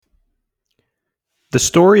The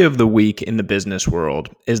story of the week in the business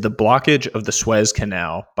world is the blockage of the Suez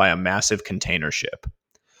Canal by a massive container ship.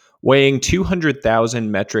 Weighing 200,000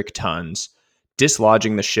 metric tons,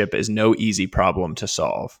 dislodging the ship is no easy problem to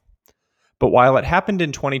solve. But while it happened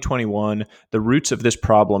in 2021, the roots of this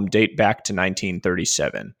problem date back to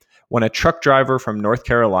 1937, when a truck driver from North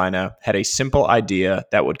Carolina had a simple idea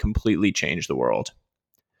that would completely change the world.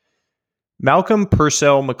 Malcolm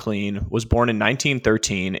Purcell McLean was born in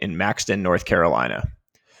 1913 in Maxton, North Carolina.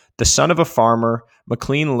 The son of a farmer,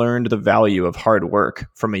 McLean learned the value of hard work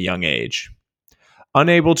from a young age.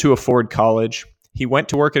 Unable to afford college, he went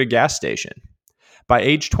to work at a gas station. By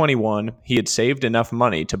age 21, he had saved enough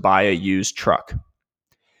money to buy a used truck.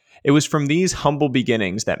 It was from these humble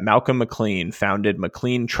beginnings that Malcolm McLean founded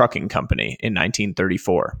McLean Trucking Company in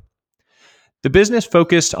 1934. The business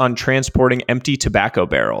focused on transporting empty tobacco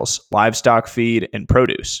barrels, livestock feed, and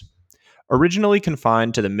produce. Originally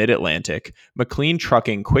confined to the mid-Atlantic, McLean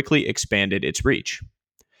Trucking quickly expanded its reach.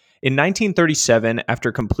 In 1937,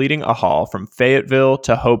 after completing a haul from Fayetteville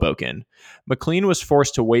to Hoboken, McLean was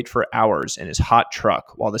forced to wait for hours in his hot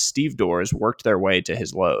truck while the stevedores worked their way to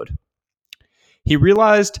his load. He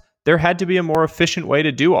realized there had to be a more efficient way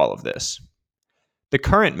to do all of this. The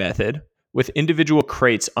current method, with individual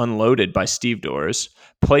crates unloaded by stevedores,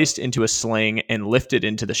 placed into a sling and lifted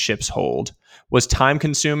into the ship's hold, was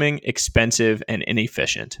time-consuming, expensive, and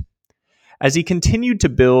inefficient. As he continued to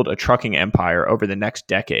build a trucking empire over the next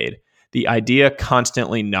decade, the idea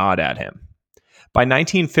constantly gnawed at him. By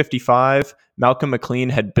 1955, Malcolm McLean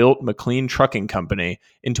had built McLean Trucking Company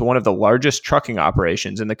into one of the largest trucking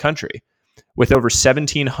operations in the country, with over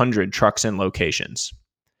 1,700 trucks and locations.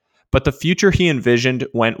 But the future he envisioned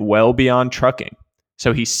went well beyond trucking,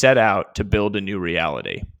 so he set out to build a new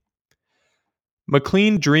reality.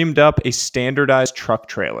 McLean dreamed up a standardized truck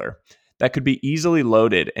trailer that could be easily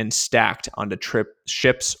loaded and stacked onto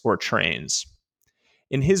ships or trains.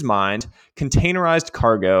 In his mind, containerized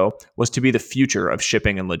cargo was to be the future of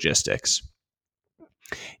shipping and logistics.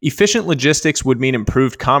 Efficient logistics would mean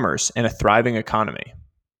improved commerce and a thriving economy.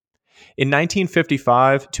 In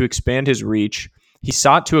 1955, to expand his reach, he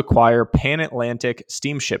sought to acquire Pan Atlantic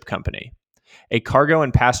Steamship Company, a cargo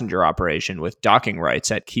and passenger operation with docking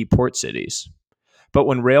rights at key port cities. But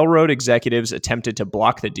when railroad executives attempted to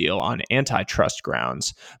block the deal on antitrust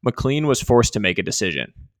grounds, McLean was forced to make a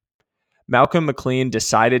decision. Malcolm McLean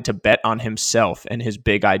decided to bet on himself and his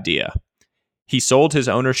big idea. He sold his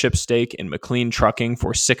ownership stake in McLean Trucking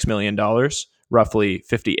for $6 million, roughly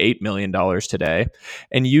 $58 million today,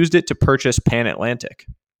 and used it to purchase Pan Atlantic.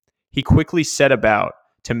 He quickly set about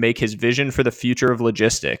to make his vision for the future of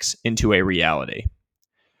logistics into a reality.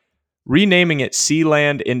 Renaming it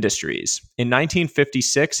Sealand Industries, in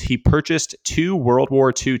 1956 he purchased 2 World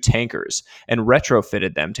War II tankers and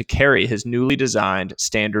retrofitted them to carry his newly designed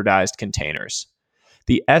standardized containers.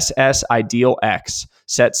 The SS Ideal X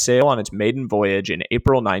set sail on its maiden voyage in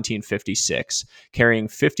April 1956, carrying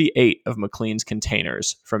 58 of McLean's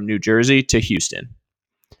containers from New Jersey to Houston.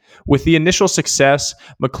 With the initial success,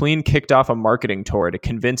 McLean kicked off a marketing tour to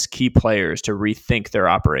convince key players to rethink their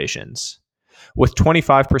operations. With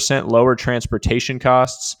 25% lower transportation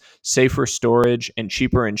costs, safer storage, and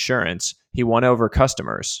cheaper insurance, he won over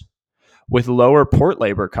customers. With lower port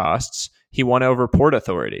labor costs, he won over port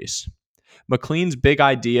authorities. McLean's big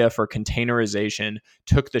idea for containerization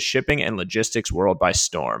took the shipping and logistics world by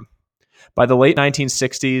storm. By the late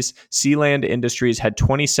 1960s, Sealand Industries had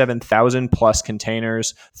 27,000 plus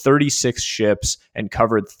containers, 36 ships, and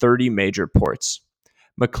covered 30 major ports.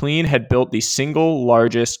 McLean had built the single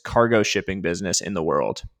largest cargo shipping business in the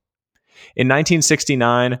world. In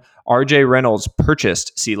 1969, R.J. Reynolds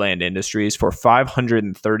purchased Sealand Industries for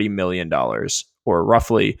 $530 million, or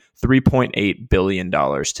roughly $3.8 billion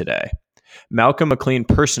today. Malcolm McLean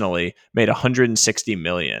personally made $160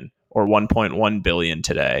 million, or $1.1 billion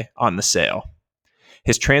today, on the sale.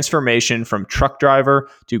 His transformation from truck driver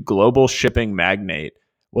to global shipping magnate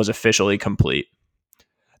was officially complete.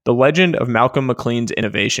 The legend of Malcolm McLean's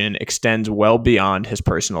innovation extends well beyond his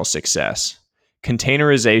personal success.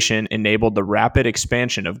 Containerization enabled the rapid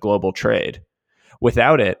expansion of global trade.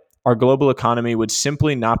 Without it, our global economy would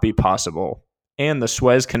simply not be possible, and the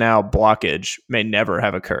Suez Canal blockage may never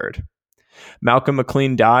have occurred. Malcolm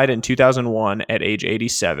McLean died in 2001 at age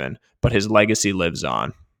 87, but his legacy lives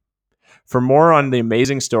on. For more on the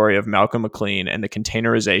amazing story of Malcolm McLean and the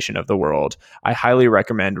containerization of the world, I highly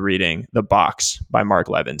recommend reading The Box by Mark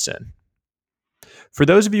Levinson. For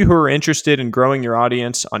those of you who are interested in growing your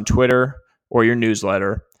audience on Twitter or your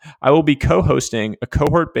newsletter, I will be co-hosting a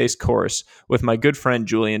cohort-based course with my good friend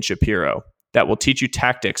Julian Shapiro that will teach you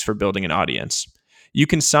tactics for building an audience. You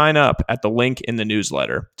can sign up at the link in the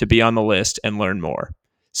newsletter to be on the list and learn more.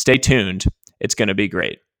 Stay tuned. It's going to be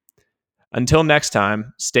great. Until next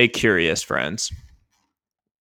time, stay curious, friends.